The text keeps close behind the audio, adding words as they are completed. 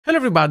Hello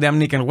everybody, I'm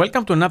Nick and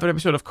welcome to another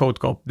episode of Code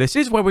Cop. This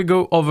is where we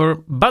go over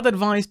bad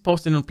advice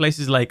posted on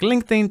places like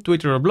LinkedIn,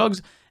 Twitter or blogs,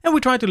 and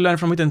we try to learn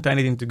from it and turn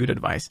it into good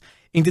advice.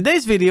 In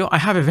today's video, I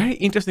have a very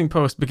interesting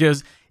post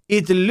because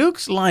it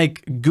looks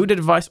like good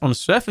advice on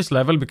surface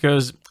level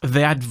because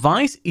the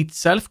advice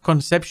itself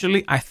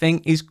conceptually I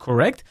think is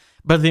correct,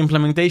 but the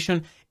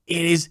implementation,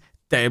 it is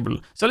terrible.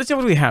 So let's see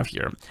what we have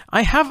here.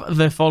 I have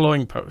the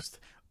following post.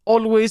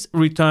 Always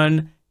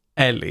return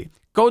early.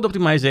 Code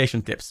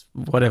optimization tips,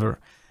 whatever.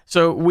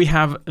 So we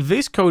have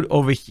this code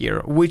over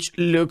here, which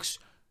looks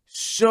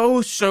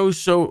so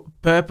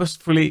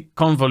purposefully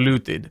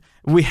convoluted.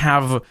 We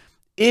have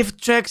if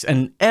checks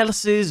and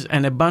else's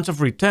and a bunch of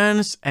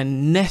returns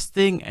and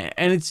nesting,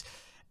 and it's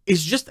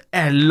just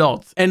a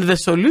lot. And the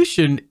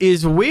solution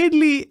is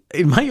weirdly,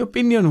 in my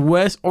opinion,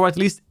 worse or at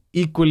least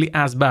equally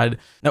as bad.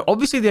 Now,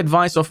 obviously the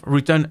advice of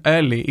return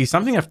early is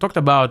something I've talked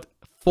about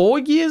 4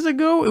 years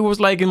ago. It was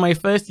like in my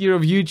first year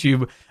of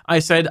YouTube, I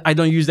said I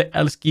don't use the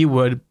else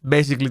keyword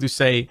basically to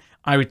say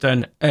I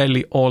return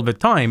early all the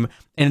time,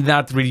 and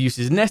that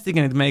reduces nesting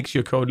and it makes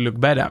your code look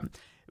better.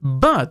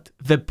 But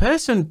the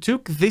person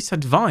took this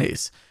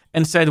advice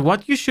and said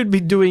what you should be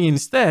doing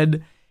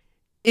instead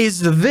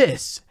is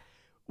this.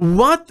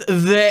 What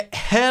the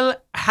hell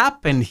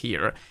happened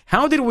here?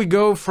 How did we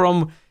go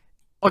from,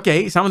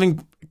 okay,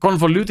 something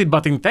convoluted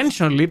but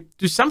intentionally,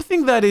 to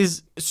something that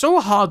is so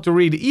hard to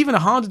read, even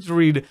harder to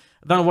read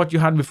than what you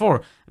had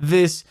before?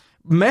 This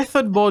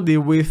method body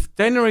with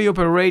ternary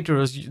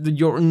operators,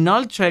 your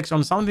null checks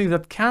on something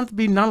that can't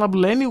be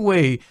nullable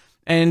anyway.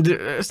 And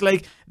it's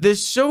like,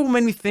 there's so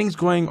many things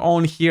going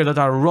on here that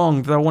are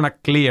wrong that I want to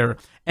clear.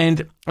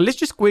 And let's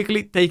just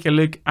quickly take a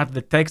look at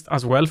the text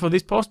as well for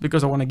this post,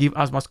 because I want to give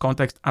as much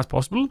context as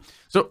possible.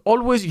 So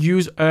always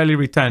use early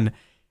return.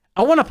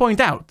 I want to point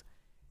out,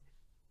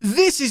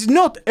 this is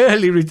not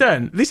early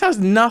return. This has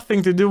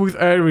nothing to do with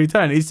early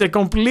return. It's a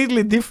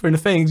completely different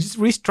thing. Just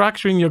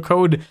restructuring your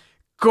code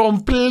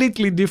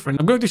completely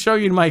different. I'm going to show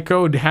you in my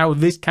code how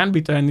this can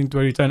be turned into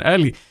a return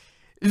early.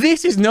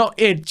 This is not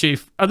it,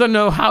 chief. I don't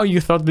know how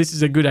you thought this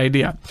is a good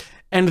idea.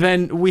 And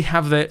then we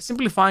have the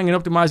simplifying and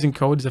optimizing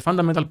code is a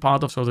fundamental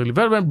part of software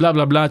development, blah,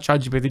 blah, blah,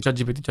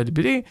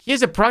 ChatGPT.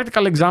 Here's a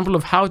practical example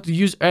of how to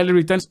use early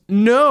returns.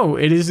 No,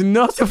 it is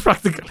not a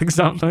practical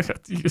example of how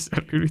to use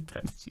early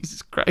returns.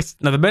 Jesus Christ.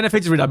 Now, the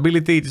benefits,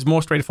 readability, it is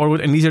more straightforward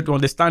and easier to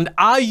understand.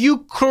 Are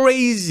you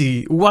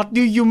crazy? What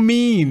do you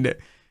mean?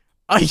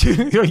 Are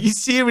you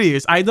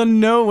serious? I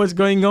don't know what's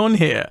going on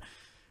here.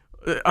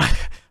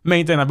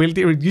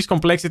 Maintainability, reduce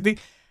complexity.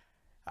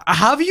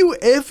 Have you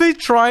ever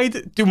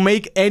tried to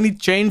make any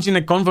change in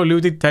a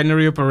convoluted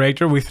ternary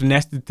operator with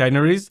nested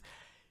ternaries?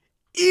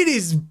 It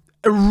is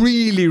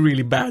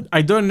really bad.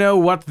 I don't know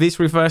what this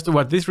refers to,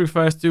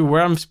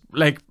 where I'm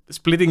like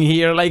splitting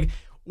here. Like,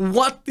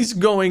 what is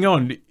going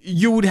on?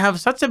 You would have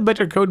such a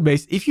better code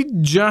base if you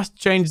just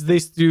change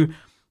this to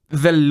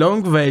the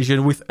long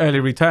version with early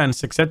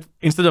returns, except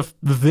instead of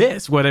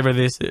this, whatever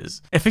this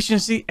is.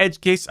 Efficiency,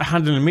 edge case,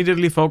 handle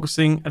immediately,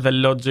 focusing the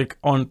logic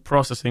on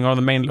processing, or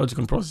the main logic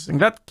on processing.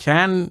 That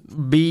can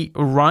be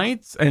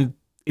right, and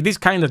it is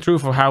kind of true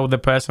for how the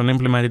person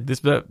implemented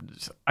this, but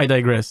I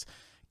digress.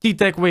 Key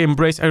takeaway,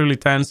 embrace early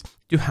returns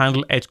to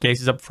handle edge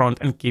cases up front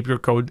and keep your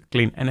code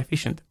clean and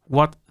efficient.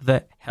 What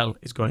the hell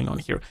is going on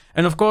here?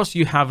 And of course,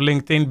 you have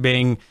LinkedIn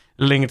being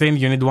LinkedIn.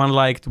 You need one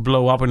like to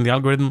blow up in the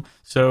algorithm.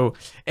 So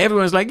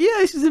everyone's like, yeah,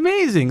 this is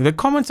amazing. The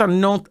comments are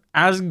not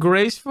as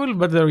graceful,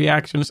 but the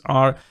reactions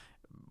are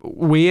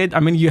weird.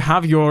 I mean, you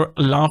have your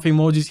laugh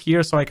emojis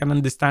here, so I can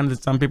understand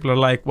that some people are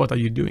like, what are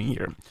you doing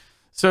here?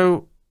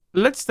 So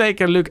let's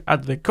take a look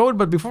at the code.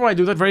 But before I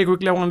do that, very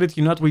quickly, I want to let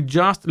you know that we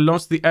just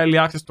launched the early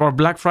access to our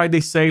Black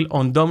Friday sale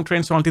on Dom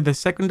Train. So until the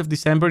 2nd of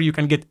December, you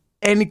can get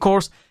any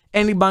course,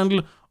 any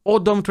bundle, or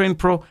Dom Train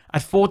Pro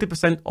at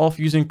 40% off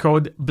using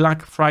code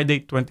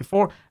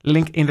BLACKFRIDAY24,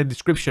 link in the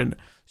description.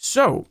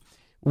 So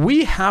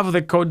we have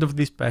the code of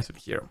this person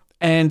here,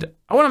 and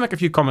I want to make a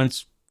few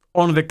comments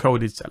on the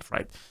code itself,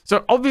 right?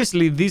 So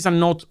obviously these are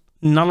not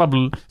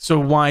nullable, so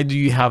why do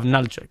you have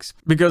null checks?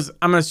 Because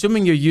I'm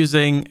assuming you're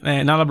using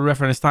nullable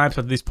reference types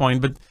at this point,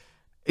 but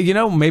you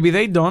know, maybe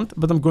they don't,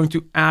 but I'm going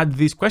to add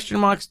these question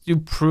marks to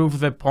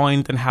prove the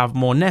point and have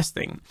more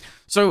nesting.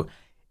 So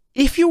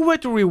if you were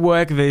to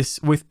rework this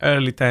with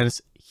early returns,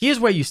 here's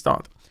where you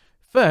start.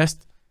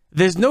 First,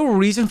 there's no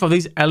reason for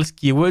these else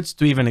keywords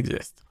to even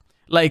exist.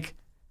 Like,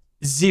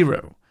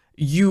 zero.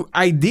 You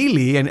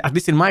ideally, and at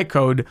least in my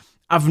code,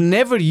 I've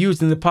never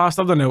used in the past,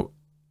 I don't know,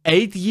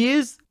 8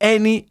 years,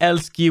 any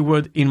else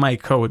keyword in my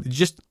code. It's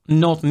just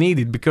not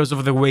needed because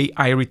of the way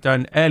I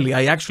return early.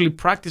 I actually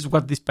practice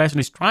what this person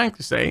is trying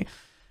to say,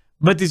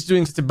 but it's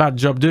doing such a bad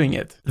job doing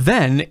it.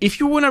 Then, if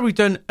you want to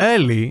return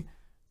early,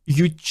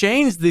 you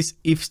change this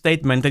if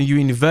statement and you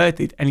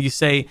invert it and you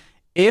say,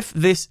 if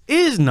this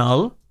is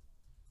null,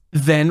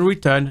 then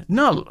return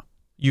null.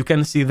 You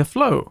can see the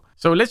flow.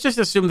 So let's just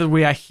assume that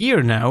we are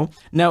here now.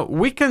 Now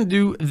we can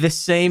do the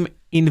same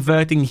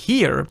inverting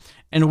here,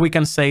 and we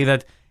can say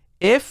that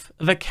if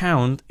the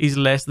count is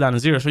less than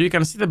 0, so you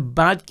can see the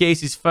bad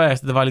cases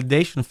first, the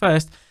validation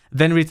first,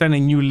 then return a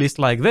new list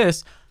like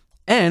this.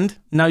 And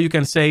now you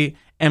can say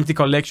empty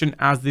collection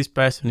as this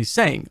person is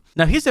saying.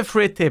 Now here's a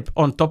free tip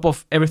on top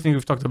of everything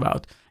we've talked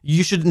about.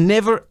 You should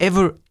never,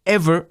 ever,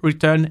 ever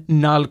return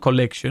null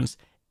collections,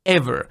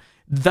 ever.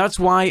 That's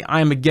why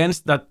I'm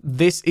against that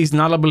this is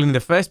nullable in the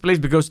first place,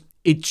 because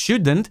it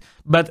shouldn't.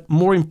 But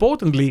more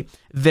importantly,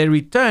 the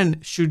return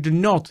should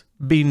not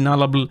be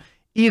nullable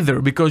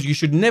either, because you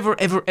should never,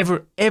 ever,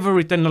 ever, ever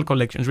return null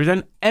collections.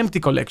 Return empty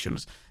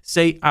collections.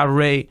 Say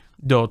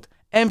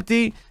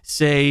array.empty,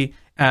 say,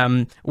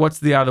 what's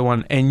the other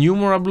one?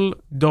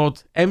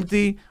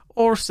 Enumerable.empty,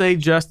 or say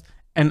just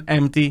an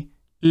empty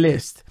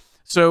list.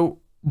 So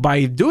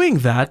by doing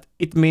that,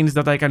 it means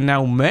that I can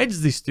now merge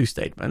these two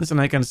statements, and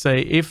I can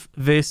say if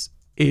this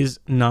is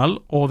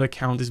null or the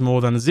count is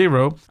more than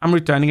 0, I'm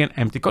returning an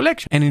empty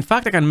collection. And in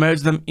fact, I can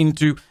merge them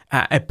into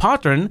a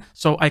pattern.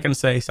 So I can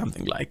say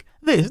something like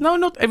this. Now,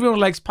 not everyone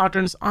likes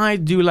patterns. I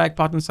do like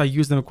patterns. I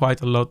use them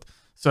quite a lot.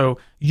 So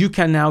you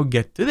can now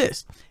get to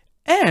this.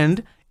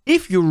 And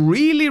if you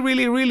really,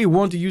 really, really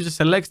want to use a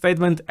select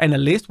statement and a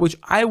list, which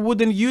I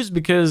wouldn't use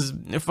because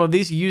for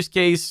this use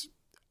case,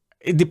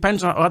 it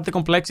depends on what the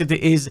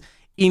complexity is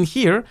in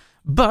here.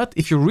 But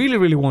if you really,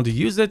 really want to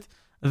use it,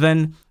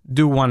 then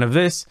do one of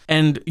this,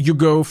 and you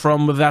go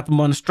from that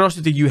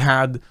monstrosity you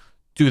had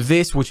to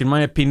this, which in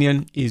my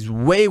opinion is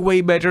way, way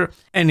better.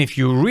 And if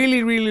you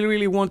really, really,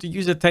 really want to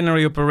use a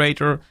ternary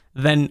operator,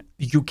 then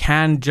you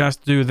can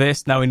just do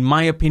this. Now, in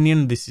my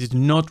opinion, this is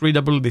not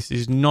readable. This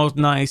is not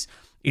nice.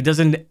 It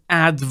doesn't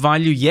add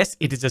value. Yes,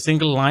 it is a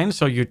single line,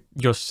 so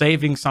you're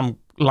saving some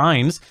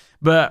lines,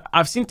 but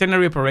I've seen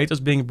ternary operators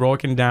being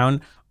broken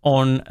down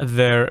on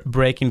their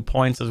breaking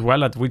points as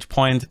well, at which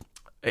point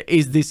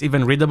is this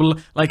even readable?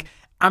 Like,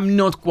 I'm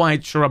not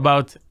quite sure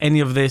about any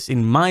of this.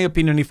 In my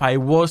opinion, if I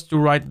was to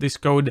write this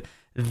code,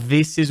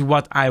 this is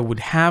what I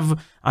would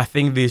have. I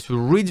think this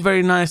reads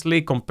very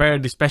nicely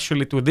compared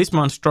especially to this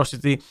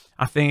monstrosity.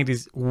 I think it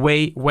is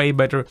way, way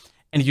better,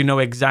 and you know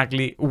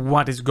exactly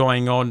what is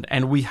going on.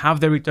 And we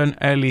have the return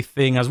early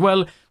thing as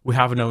well. We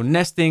have no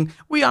nesting.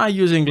 We are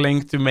using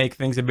link to make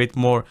things a bit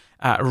more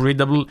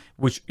readable,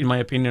 which in my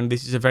opinion,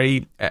 this is a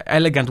very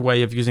elegant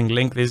way of using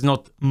link. There's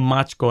not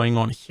much going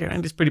on here,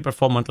 and it's pretty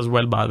performant as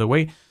well, by the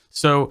way.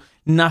 So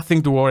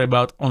nothing to worry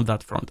about on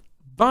that front.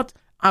 But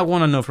I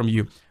want to know from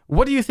you,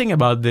 what do you think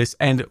about this?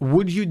 And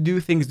would you do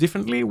things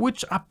differently?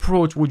 Which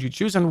approach would you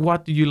choose? And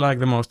what do you like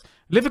the most?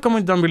 Leave a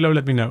comment down below,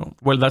 let me know.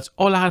 Well, that's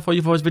all I had for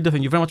you for this video.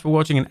 Thank you very much for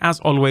watching. And as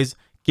always,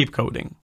 keep coding.